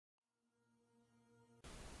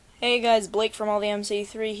Hey guys, Blake from All the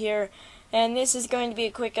MC3 here, and this is going to be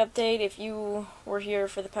a quick update. If you were here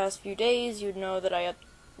for the past few days, you'd know that I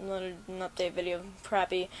uploaded an update video.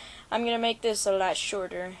 Crappy. I'm going to make this a lot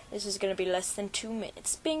shorter. This is going to be less than 2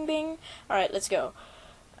 minutes. Bing bing. Alright, let's go.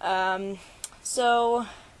 So,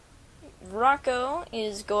 Rocco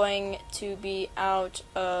is going to be out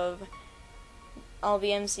of All the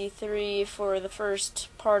MC3 for the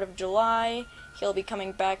first part of July. He'll be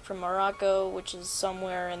coming back from Morocco, which is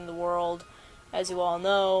somewhere in the world, as you all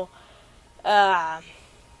know.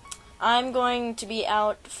 I'm going to be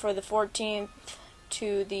out for the 14th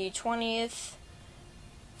to the 20th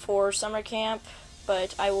for summer camp,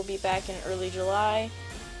 but I will be back in early July.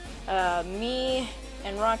 Me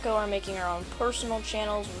and Rocco are making our own personal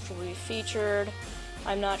channels, which will be featured.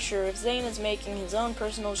 I'm not sure if Zane is making his own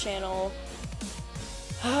personal channel.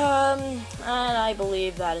 And I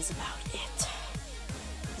believe that is about it.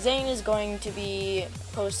 Zane is going to be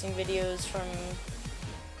posting videos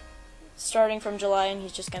starting from July, and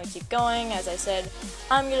he's just going to keep going. As I said,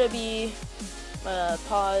 I'm going to be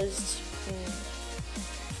paused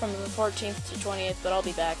from the 14th to 20th, but I'll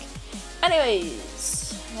be back.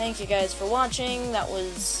 Anyways, thank you guys for watching. That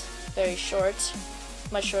was very short,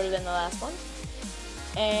 much shorter than the last one.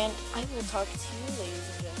 And I will talk to you later.